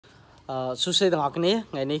Suy sê tầng học này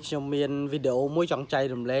ngày nay trong miền video mỗi trong chạy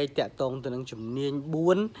rầm lệ tẹt tông từ những chủng niên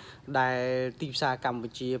buôn đại tìm xa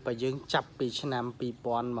Cambodia và dương chập bị năm bị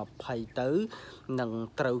pon mà phải tới nâng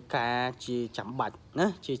trâu cá chỉ chấm bạch nhé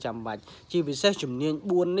chỉ chấm bạch chỉ vì xét chủng niên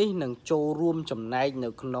buôn ní nâng châu rùm chủng này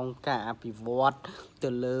nâng nông cá bị vót từ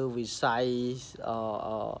lơ vì sai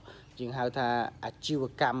dương hào tha chiêu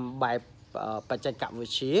cam bài bạch chạy cam với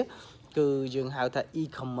chế cứ dương hào tha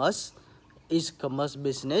e-commerce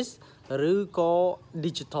business ឬក៏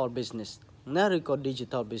digital business ណាឬក៏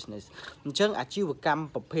digital business អញ្ចឹងអាជីវកម្ម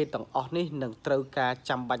ប្រភេទទាំងអស់នេះនឹងត្រូវការ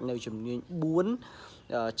ចាំបាច់នៅជំនាញ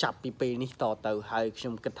4ចាប់ពីពេលនេះតទៅហើយខ្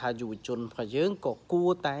ញុំគិតថាយុវជនរបស់យើងក៏គួរ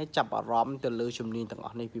តែចាប់អារម្មណ៍ទៅលើជំនាញទាំងអ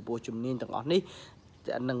ស់នេះពីព្រោះជំនាញទាំងអស់នេះ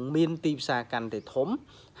នឹងមានទីផ្សារកាន់តែធំ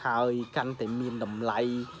ហើយកាន់តែមានតម្លៃ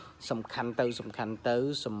សំខាន់ទៅ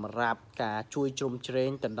សម្រាប់ការជួយជ្រោមជ្រែ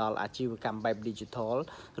ងទៅដល់អាជីវកម្មបែប digital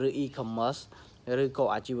ឬ e-commerce ឬក៏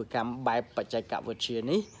អាជីវកម្មបែបបច្ចេកវិទ្យា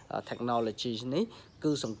នេះ technology នេះ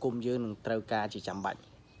គឺសង្គមយើងនឹងត្រូវការជាចាំបាច់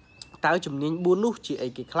តើជំនាញ4នោះជាអី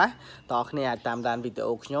គេខ្លះតើគ្នាអាចតាមដានវីដេ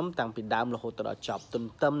អូខ្ញុំតាំងពីដើមរហូតដល់ចប់ទ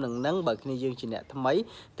ន្ទឹមនឹងបើគ្នាយើងជាអ្នកថ្មី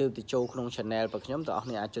ទើបទៅចូលក្នុង channel របស់ខ្ញុំតើ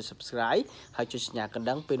អ្នកអាចចុច subscribe ហើយចុចសញ្ញាកណ្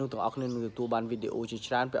ដឹងពេលនោះទាំងអស់គ្នានឹងទទួលបានវីដេអូជា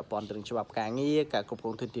ច្រើនពាក់ព័ន្ធទៅនឹងច្បាប់ការងារការគ្រប់គ្រ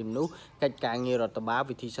ងធនធានមនុស្សកិច្ចការងាររដ្ឋបាល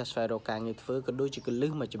វិធីសាស្ត្រស្វែងរកការងារធ្វើក៏ដូចជាគន្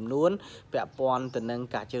លឹះមួយចំនួនពាក់ព័ន្ធទៅនឹង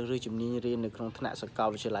ការជ្រើសរើសជំនាញរៀននៅក្នុងថ្នាក់សាកល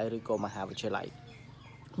វិទ្យាល័យឬក៏មហាវិទ្យាល័យ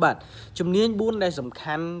បាទជំនាញ4ដែលសំ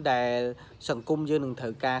ខាន់ដែលសង្គមយើងនឹងត្រូ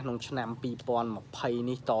វការក្នុងឆ្នាំ2020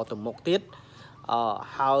នេះតទៅមុខទៀត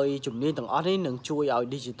ហើយជំនាញទាំងអស់នេះនឹងជួយឲ្យ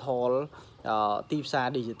digital ទីផ្សារ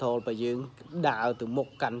digital របស់យើងដើរទៅមុខ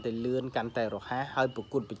កាន់តែលឿនកាន់តែរហ័សហើយប្រ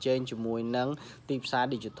កួតប្រជែងជាមួយនឹងទីផ្សារ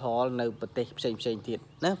digital នៅប្រទេសផ្សេងទៀត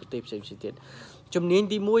ណាប្រទេសផ្សេងទៀតជំនាញ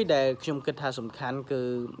ទី1ដែលខ្ញុំគិតថាសំខាន់គឺ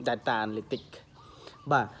data analytics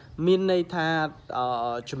បាទមានន័យថា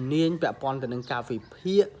ជំនាញពាក់ព័ន្ធទៅនឹងការវិ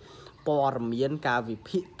ភាគព័ត៌មានការវិ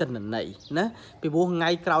ភាគទិន្នន័យណាពីព្រោះថ្ងៃ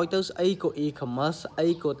ក្រោយទៅស្អីក៏ e-commerce ស្អី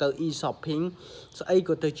ក៏ទៅ e-shopping ស្អី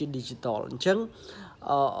ក៏ទៅជា digital អញ្ចឹង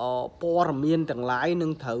ព័ត៌មានទាំងឡាយនឹ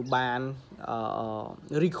ងត្រូវបាន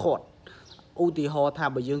record ឧទាហរណ៍ថា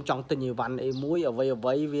បើយើងចង់ទិញអីវ៉ាន់អីមួយអ្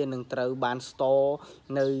វីវានឹងត្រូវបាន store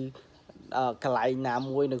នៅកន្លែងណា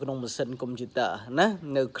មួយនៅក្នុងម៉ាស៊ីនកុំព្យូទ័រណា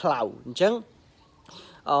នៅ cloud អញ្ចឹង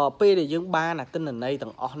ពេលដែលយើងបានអាទិន្នន័យ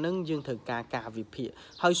ទាំងអស់ហ្នឹងយើងត្រូវការវិភាគ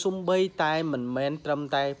ហើយសូម្បីតែមិនមែនត្រឹម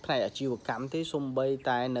តែផ្នែកអាជីវកម្មទេសូម្បី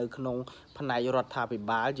តែនៅក្នុងផ្នែករដ្ឋាភិ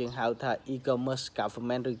បាលយើងហៅថា e-commerce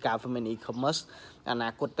government ឬ government e-commerce អនា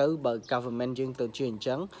គតទៅបើ government យើងទៅជាអញ្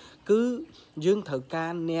ចឹងគឺយើងត្រូវកា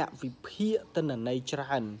រអ្នកវិភាគទិន្នន័យច្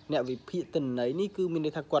រើនអ្នកវិភាគទិន្នន័យនេះគឺមានន័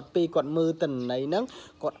យថាគាត់មើលទិន្នន័យហ្នឹង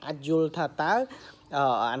គាត់អាចយល់ថាតើ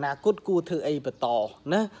អនាគតគួរធ្វើអីបន្ត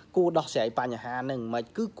ណាគួរដោះស្រាយបញ្ហាហ្នឹងមិន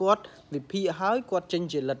គឺគាត់វិភាគហើយគាត់ចេញ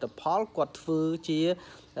ជាលទ្ធផលគាត់ធ្វើជា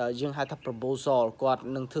យើងហៅថា proposal គាត់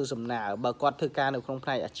នឹងធ្វើសំណើបើគាត់ធ្វើការនៅក្នុងផ្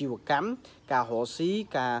នែកអាជីវកម្មការរកស៊ី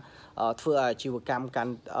ការធ្វើអាជីវកម្មកា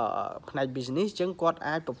ន់ផ្នែក business អញ្ចឹងគាត់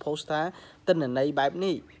អាច propose ថាទិន្នន័យបែប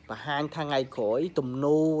នេះបង្ហាញថាថ្ងៃក្រោយទំ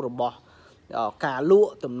នោររបស់ការល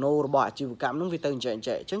ក់ទំនោររបស់អាជីវកម្មហ្នឹងវាទៅអញ្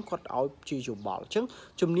ចឹងគាត់ឲ្យជាយោបល់អញ្ចឹង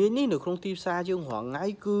ជំនាញនេះនៅក្នុងទីផ្សារយើងរាល់ថ្ងៃ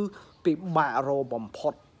គឺពិបាករកបំផុ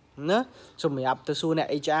តណាសម្រាប់ទៅសួរអ្នក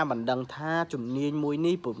HR មិនដឹងថាជំនាញមួយ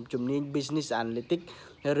នេះជំនាញ business analytics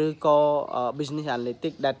ឬក៏ business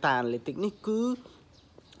analytics data analytics នេះគឺ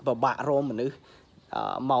ពិបាករកមនុស្ស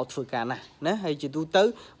មកធ្វើការណាហើយជាទូទៅ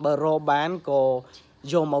បើរកបានក៏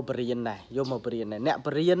យកមកបរៀនដែរអ្នកប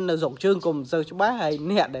រៀននៅស្រុកជើងក៏មិនសូវច្បាស់ហើយ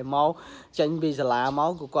អ្នកដែលមកចេញពីសាលាម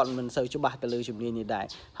កក៏គាត់មិនសូវច្បាស់ទៅលើជំនាញនេះដែរ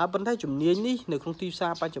ហើយប៉ុន្តែជំនាញនេះនៅក្នុងទីផ្សា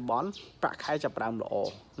របច្ចុប្បន្នប្រាក់ខែចាប់ផ្ដើមល្អ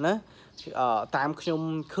ណាតាមខ្ញុំ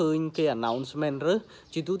ឃើញគេ announcement ឬ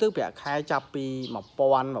ជាទូទៅប្រាក់ខែចាប់ពី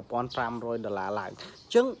$1,500ឡើងអ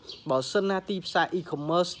ញ្ចឹងបើសិនណាទីផ្សារ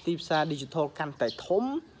e-commerce ទីផ្សារ digital កាន់តែធំ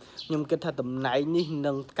ខ្ញុំគិតថាតំណែងនេះ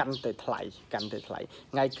នឹងកាន់តែថ្លៃ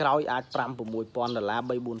ថ្ងៃក្រោយអាច$5,000-6,000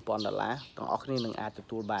 $3,000-4,000ទាំងអស់គ្នានឹងអាចទ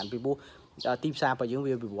ទួលបានពីព្រោះទីផ្សាររបស់យើង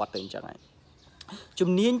វាវិវត្តទៅអញ្ចឹងហើយជំ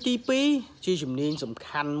នាញទី2ជាជំនាញសំ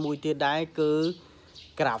ខាន់មួយទៀតដែរគឺ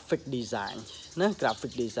graphic design ណា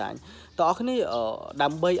graphic design តើអ្នកគ្នាដើ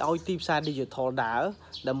ម្បីឲ្យទីផ្សារ digital ដើរ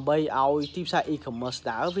ដើម្បីឲ្យទីផ្សារ e-commerce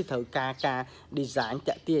ដើរវាត្រូវការ design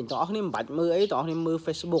តាក់ទាញតើអ្នកគ្នាមិនបាច់មើលអីតើអ្នកគ្នាមើល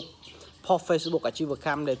Facebook post Facebook អាជីវក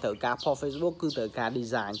ម្មដែលត្រូវការ post Facebook គឺត្រូវការ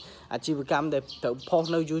design អាជីវកម្មដែលត្រូវ post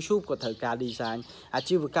នៅ YouTube ក៏ត្រូវការ design អា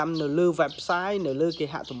ជីវកម្មនៅលើ website នៅលើគេ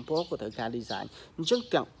ហទំព័រក៏ត្រូវការ design អញ្ចឹង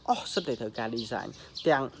ទាំងអស់សិតតែត្រូវការ design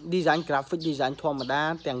ទាំង design graphic design ធម្មតា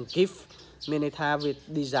ទាំង GIF មានន័យថាវា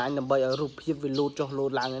design ដើម្បីឲ្យរូបភាពវាលោតចុះលោ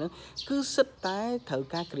តឡើងហ្នឹងគឺសិតតែត្រូវ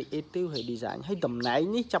ការ creative ហើយ design ហើយតំណែង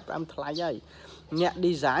នេះចាប់ផ្ដើមថ្លៃហើយ អ្នក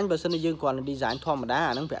design បើសិនជាយើងគ្រាន់តែ design ធម្មតា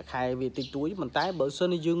អាហ្នឹងប្រាក់ខែវាតិចតួចប៉ុន្តែបើសិ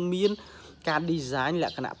នជាយើងមានការ design ល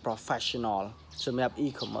ក្ខណៈ professional សម្រាប់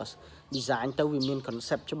e-commerce design ទៅវាមាន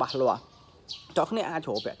concept ច្បាស់លាស់តោះគ្នាអាច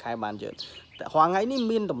រកប្រាក់ខែបានច្រើនតែរាល់ថ្ងៃនេះ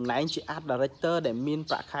មានតំណែងជា art director ដែលមាន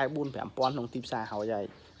ប្រាក់ខែ 4-5 ពាន់ក្នុងទីផ្សារហើយ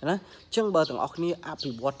ណាអញ្ចឹងបើទាំងអស់គ្នាអ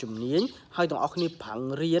ភិវឌ្ឍជំនាញហើយទាំងអស់គ្នាប្រឹង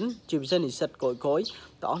រៀនជាពិសេសនិស្សិតក្រោយ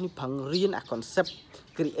ទាំងអស់គ្នាប្រឹងរៀនអា concept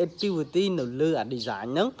creativity នៅលើអា design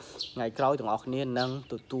ហ្នឹងថ្ងៃក្រោយទាំងអស់គ្នានឹង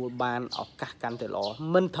ទទួលបានឱកាសកាន់តែល្អ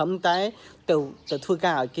មិនត្រឹមតែទៅធ្វើ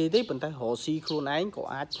ការឲ្យគេទេប៉ុន្តែរកស៊ីខ្លួនឯងក៏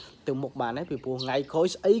អាចទៅមុខបានដែរពីព្រោះថ្ងៃក្រោយ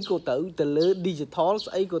ស្អីក៏ទៅលើ digital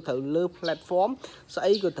ស្អីក៏ទៅលើ platform ស្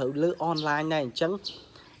អីក៏ទៅលើ online ដែរអញ្ចឹង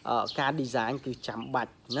ការ design គឺចាំបា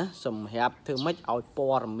ច់ណាសម្រាប់ធ្វើម៉េចឲ្យព័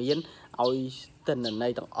ត៌មានឲ្យទិន្នន័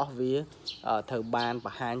យទាំងអស់វាត្រូវបានប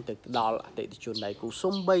ង្ហាញទៅដល់អតិថិជនដៃគូសូ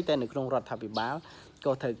ម្បីតែនៅក្នុងរដ្ឋាភិបាល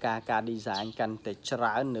ក៏ត្រូវការ design កាន់តែច្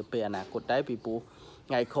រើននៅពេលអនាគតដែរពីព្រោះ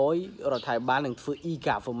ថ្ងៃក្រោយរដ្ឋាភិបាលនឹងធ្វើ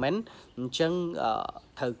e-government អញ្ចឹង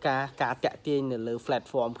ត្រូវការតាក់ទាញនៅលើ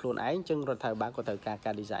platform ខ្លួនឯងអញ្ចឹងរដ្ឋាភិបាលក៏ត្រូវកា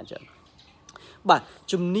រ design ច្រើនបាទ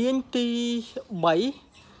ជំនាញទី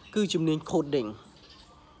3គឺជំនាញ coding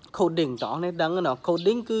តោះនេះដឹងណា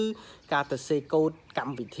coding គឺការទៅសេកូដក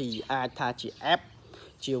ម្មវិធីអាចថាជា app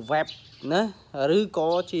ជា web ណាឬក៏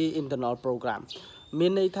ជា internal program មា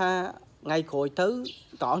នន័យថាថ្ងៃក្រោយទៅ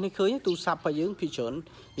តោះនេះឃើញទូរស័ព្ទរបស់យើងភាគច្រើន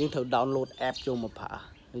យើងត្រូវ download app ចូលមកប្រើ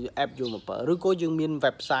ឬក៏យើងមាន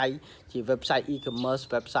website ជា website e-commerce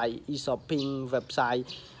website e-shopping website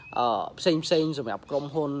ផ្សេងសម្រាប់ក្រុម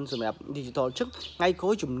ហ៊ុនសម្រាប់ digital ចឹងថ្ងៃក្រោ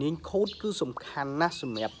យជំនាញ code គឺសំខាន់ណាស់ស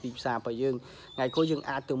ម្រាប់ទីផ្សាររបស់យើងថ្ងៃក្រោយយើង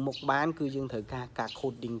អាចទៅមុខបានគឺយើងត្រូវការ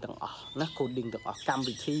coding ទាំងអស់ណា coding ទាំងអស់កម្ម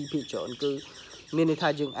វិធីភាគច្រើនគឺមានន័យថា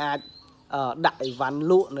យើងអាចដាក់អីវ៉ាន់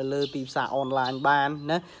លក់នៅលើទីផ្សារ online បាន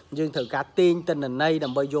ណាយើងត្រូវការទាញទិន្នន័យដើ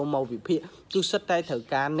ម្បីយកមកវិភាគគឺសិតតែត្រូវ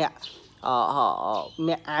ការអ្នក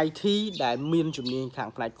IT ដែលមានជំនាញខាង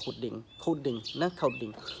ផ្នែក coding ណា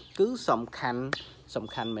coding គឺសំខា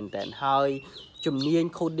ន់មែនតើហើយជំនាញ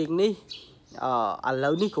coding នេះឥឡូ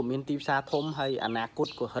វនេះក៏មានទីផ្សារធំហើយអនាគត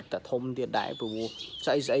ក៏ហិតតែធំទៀតដែរព្រោះ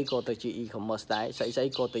ស្អីក៏ទៅជា e-commerce ដែរស្អី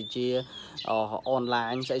ក៏ទៅជា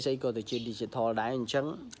online ស្អីក៏ទៅជា digital ដែរអញ្ចឹង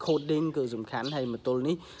coding គឺសំខាន់ហើយមកទល់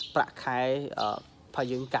នេះប្រាក់ខែរបស់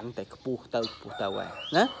យើងកាន់តែខ្ពស់ទៅហើយ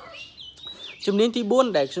ណាជំនាញទី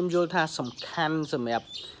4ដែលខ្ញុំយល់ថាសំខាន់សម្រាប់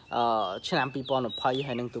ឆ្នាំ2020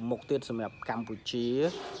ហើយនឹងទៅមុខទៀតសម្រាប់កម្ពុជា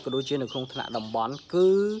ក៏ដូចជានៅក្នុងថ្នាក់តំបន់គឺ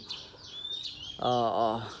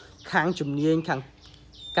ខាងជំនាញខាង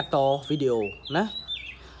កាត់តវីដេអូណា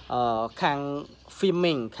ខាង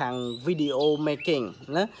filming ខាង video making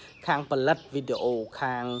ណាខាងផលិតវីដេអូ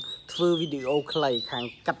ខាងធ្វើវីដេអូខ្លីខាង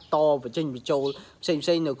កាត់តបញ្ចេញបញ្ចូលផ្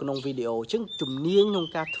សេងនៅក្នុងវីដេអូអញ្ចឹងជំនាញក្នុង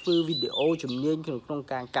ការធ្វើវីដេអូជំនាញក្នុង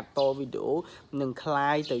ការកាត់តវីដេអូនឹងคล้า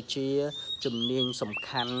ยទៅជាជំនាញសំ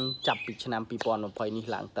ខាន់ចាប់ពីឆ្នាំ2020នេះ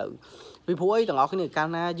ឡើងទៅពីព្រោះអីទាំងអស់គ្នាកាល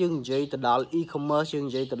ណាយើងនិយាយទៅដល់ e-commerce យើង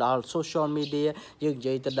និយាយទៅដល់ social media យើងនិ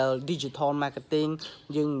យាយទៅដល់ digital marketing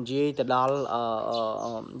យើងនិយាយទៅដល់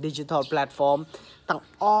digital platform ទាំង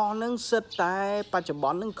អស់ហ្នឹងសិតតែបច្ចុប្ប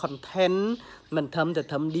ន្នហ្នឹង content មិនត្រឹមតែ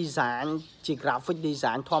ធ្វើ design ជា graphic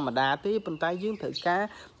design ធម្មតាទេប៉ុន្តែយើងត្រូវការ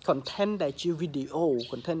content ដែលជា video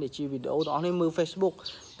ទាំងអស់នេះមើល Facebook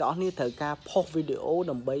ទាំងអស់នេះត្រូវការ post video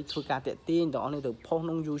ដើម្បីធ្វើការតាក់ទាញទាំងអស់នេះត្រូវ post ក្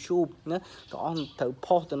នុង YouTube ណាទាំងអស់ត្រូវ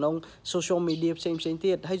post ទៅក្នុង social media ផ្សេង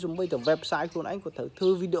ទៀតហើយសូម្បីតែ website ខ្លួនឯងក៏ត្រូវធ្វើ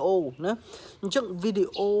video ណាអញ្ចឹង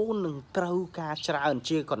video នឹងត្រូវការច្រើន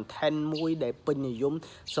ជា content មួយដែលពេញនិយម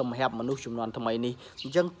សម្រាប់មនុស្សជំនាន់ថ្មីនេះអ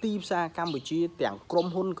ញ្ចឹងទីផ្សារកម្ពុជាទាំងក្រុម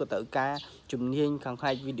ហ៊ុនក៏ត្រូវការជំនាញខាងផ្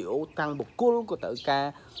នែកវីដេអូតាំងបុគ្គលក៏ត្រូវការ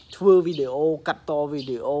ធ្វើវីដេអូកាត់តវី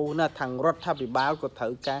ដេអូណាខាងរដ្ឋាភិបាលក៏ត្រូ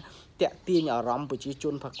វការតាក់ទាញអារម្មណ៍ប្រជាជ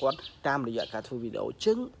នរបស់គាត់តាមរយៈការធ្វើវីដេអូ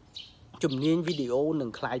ចឹងជំនាញវីដេអូនឹ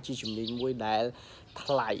ងក្លាយជាជំនាញមួយដែល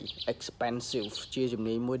ថ្លៃ expensive ជាជំ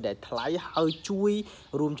នាញមួយដែលថ្លៃហើយជួយ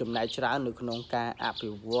រួមចំណែកច្រើននៅក្នុងការអភិ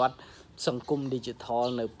វឌ្ឍសង្គម digital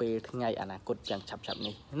នៅពេលថ្ងៃអនាគតយ៉ាងឆាប់ៗ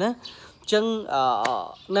នេះណាអញ្ចឹង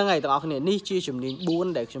ហ្នឹងហើយទាំងអស់គ្នានេះជាជំនាញ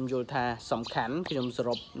4ដែលខ្ញុំយល់ថាសំខាន់ខ្ញុំស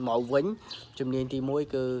រុបមកវិញជំនាញទី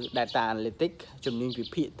1គឺ data analytics ជំនាញវិ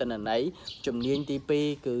ភាគទិន្នន័យជំនាញទី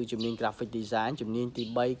2គឺជំនាញ graphic design ជំនាញទី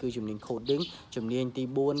3គឺជំនាញ coding ជំនាញទី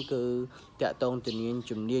4គឺតាក់ទងជំ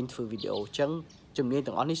នាញធ្វើវីដេអូអញ្ចឹងជំនាញ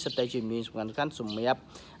ទាំងអស់នេះសិតតែជំនាញសំខាន់សម្រាប់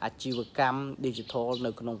អាជីវកម្ម digital នៅ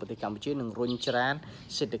ក្នុងប្រទេសកម្ពុជានឹងរុញច្រាន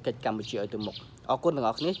សេដ្ឋកិច្ចកម្ពុជាឲ្យទៅមុខអរគុណទាំង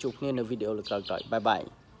អស់គ្នាជួបគ្នានៅវីដេអូលើកក្រោយបាយបាយ